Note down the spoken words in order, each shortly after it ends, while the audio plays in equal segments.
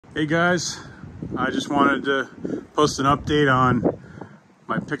Hey guys, I just wanted to post an update on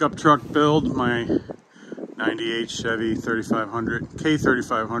my pickup truck build, my 98 Chevy 3500,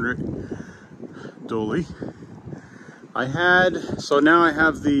 K3500 dually. Now I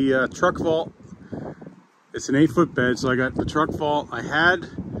have the truck vault. It's an 8-foot bed, so I got the truck vault. I had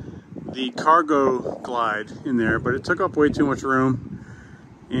the cargo glide in there, but it took up way too much room,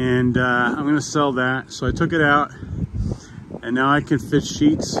 and I'm gonna sell that. So I took it out, and now I can fit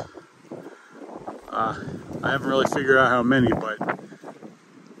sheets. I haven't really figured out how many, but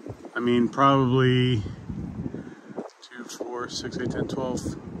I mean probably 2, 4, 6, 8, 10,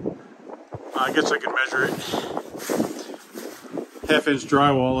 12. I guess I can measure it. 1/2-inch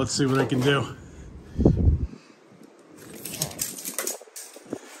drywall. Let's see what I can do.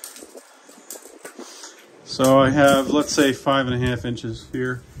 So I have, let's say, 5.5 inches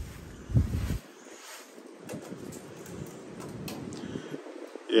here.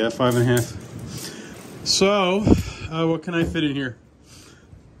 Yeah, 5.5. So, what can I fit in here?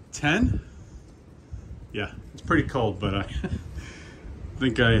 10? Yeah, it's pretty cold, but I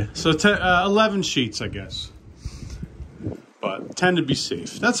think so 11 sheets, I guess. But 10 to be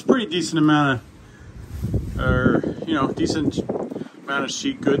safe. That's a pretty decent amount of, decent amount of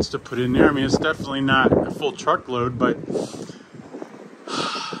sheet goods to put in there. I mean, it's definitely not a full truckload, but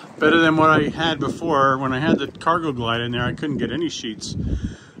better than what I had before. When I had the cargo glide in there, I couldn't get any sheets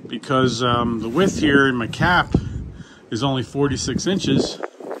because the width here in my cap is only 46 inches.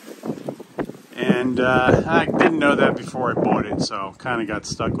 And I didn't know that before I bought it, so kind of got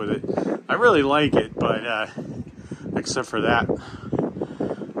stuck with it. I really like it, but except for that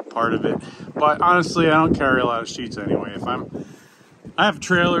part of it. But honestly, I don't carry a lot of sheets anyway. I have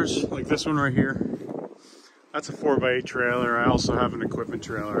trailers like this one right here. That's a 4x8 trailer. I also have an equipment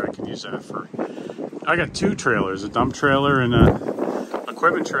trailer. I can use that for. I got 2 trailers, a dump trailer and a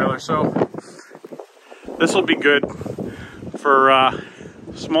equipment trailer. So this will be good for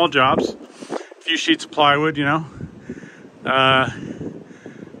small jobs. A few sheets of plywood, I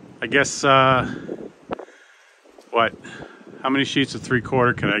guess what? How many sheets of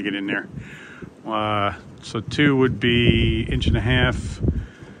 3/4 can I get in there? So 2 would be 1.5 inches,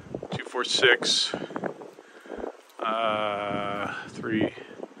 2, 4, 6, 3,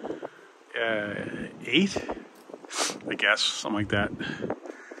 8, I guess, something like that.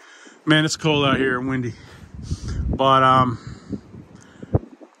 Man, it's cold out here and windy, but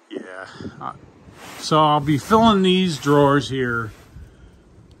yeah. So I'll be filling these drawers here.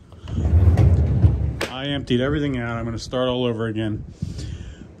 I emptied everything out. I'm going to start all over again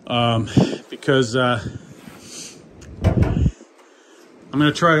because I'm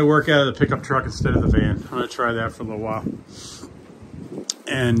going to try to work out of the pickup truck instead of the van. I'm going to try that for a little while.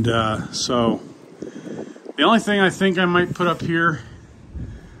 And so the only thing I think I might put up here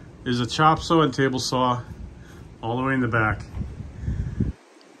is a chop saw and table saw all the way in the back.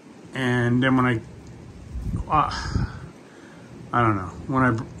 And then when I don't know,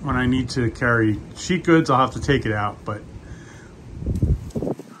 when I need to carry sheet goods, I'll have to take it out. But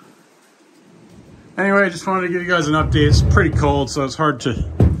anyway, I just wanted to give you guys an update. It's pretty cold, so it's hard to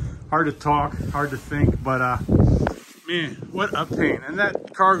talk, hard to think. But man, what a pain! And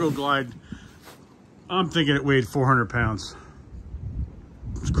that cargo glide, I'm thinking it weighed 400 pounds.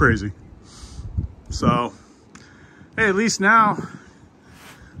 It's crazy. So hey, at least now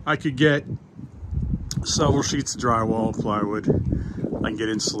I could get several sheets of drywall, plywood. I can get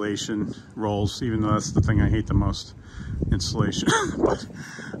insulation rolls, even though that's the thing I hate the most, insulation. But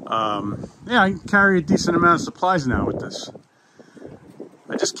yeah, I can carry a decent amount of supplies now with this.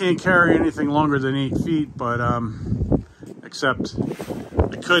 I just can't carry anything longer than 8 feet, but except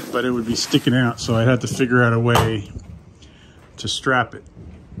I could, but it would be sticking out, so I'd have to figure out a way to strap it.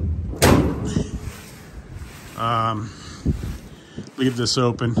 Leave this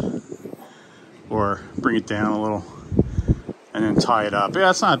open or bring it down a little and then tie it up.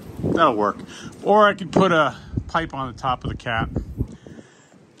 Yeah, that'll work. Or I could put a pipe on the top of the cap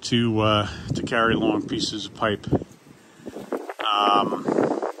to carry long pieces of pipe.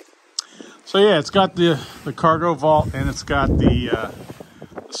 So yeah, it's got the cargo vault, and it's got the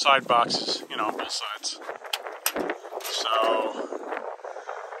side boxes, on both sides. So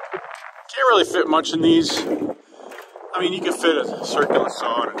can't really fit much in these. I mean, you can fit a circular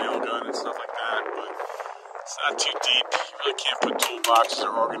saw and a nail gun and stuff like that, but it's not too deep. You really can't put toolboxes or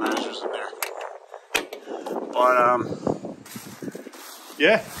organizers in there. But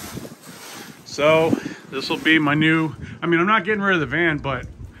yeah. So this will be my new. I mean, I'm not getting rid of the van, but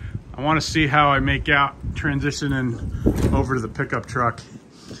I want to see how I make out transitioning over to the pickup truck.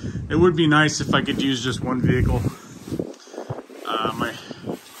 It would be nice if I could use just one vehicle.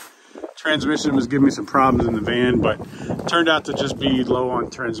 transmission was giving me some problems in the van, but it turned out to just be low on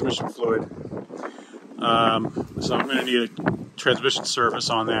transmission fluid. So I'm going to need a transmission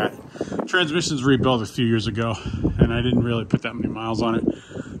service on that. Transmission's rebuilt a few years ago, and I didn't really put that many miles on it.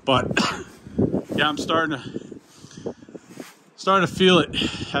 But yeah, I'm starting to feel it,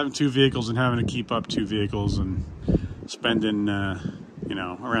 having two vehicles and having to keep up two vehicles and spending you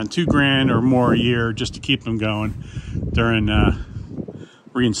know, around $2,000 or more a year just to keep them going during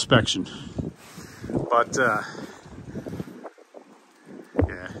re-inspection. But yeah,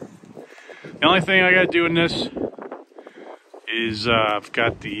 the only thing I got to do in this is I've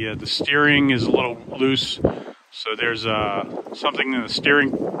got the steering is a little loose, so there's something in the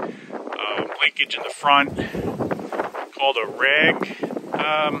steering linkage in the front called a rag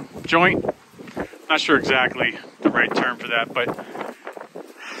joint. Not sure exactly the right term for that, but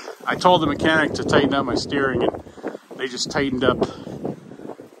I told the mechanic to tighten up my steering, and they just tightened up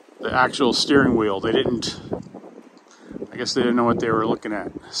the actual steering wheel. They didn't, I guess they didn't know what they were looking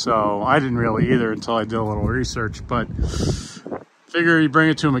at. So I didn't really either until I did a little research, but figure you bring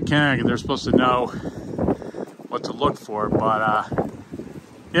it to a mechanic and they're supposed to know what to look for. But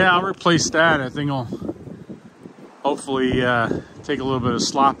yeah, I'll replace that. I think I'll hopefully take a little bit of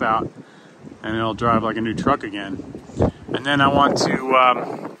slop out and it'll drive like a new truck again. And then I want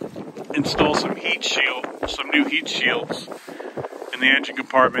to install some new heat shields in the engine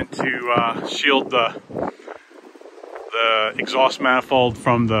compartment to shield the exhaust manifold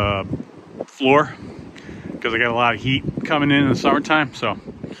from the floor, because I got a lot of heat coming in the summertime. So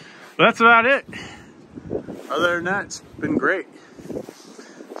that's about it. Other than that, it's been great.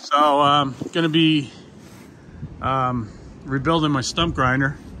 So I'm gonna be rebuilding my stump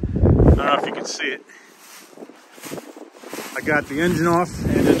grinder. I don't know if you can see it. I got the engine off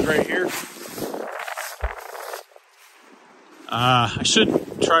and it's right here. I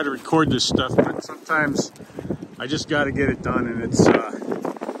should try to record this stuff, but sometimes I just got to get it done, and it's a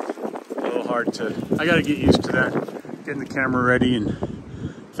little hard to, I got to get used to that, getting the camera ready and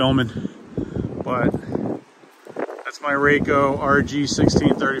filming. But that's my Rayco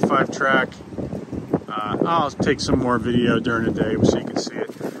RG1635 track. I'll take some more video during the day so you can see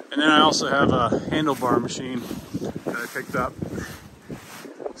it. And then I also have a handlebar machine that I picked up.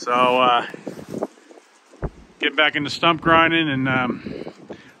 So get back into stump grinding, and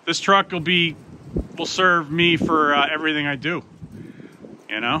this truck will serve me for everything I do.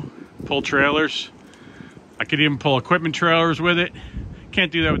 You know, pull trailers. I could even pull equipment trailers with it.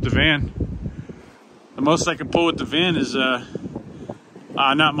 Can't do that with the van. The most I can pull with the van is not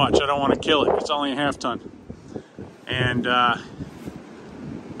much. I don't want to kill it. It's only a half ton. And I'm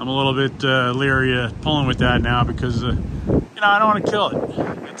a little bit leery of pulling with that now because, you know, I don't want to kill it.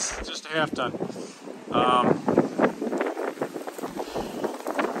 It's just a half ton. I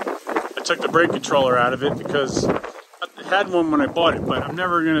took the brake controller out of it because I had one when I bought it, but I'm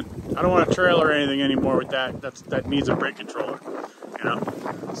never gonna, I don't want a trailer or anything anymore with that. That needs a brake controller, you know?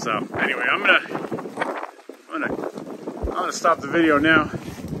 So anyway, I'm gonna stop the video now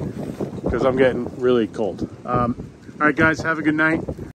because I'm getting really cold. All right, guys, have a good night.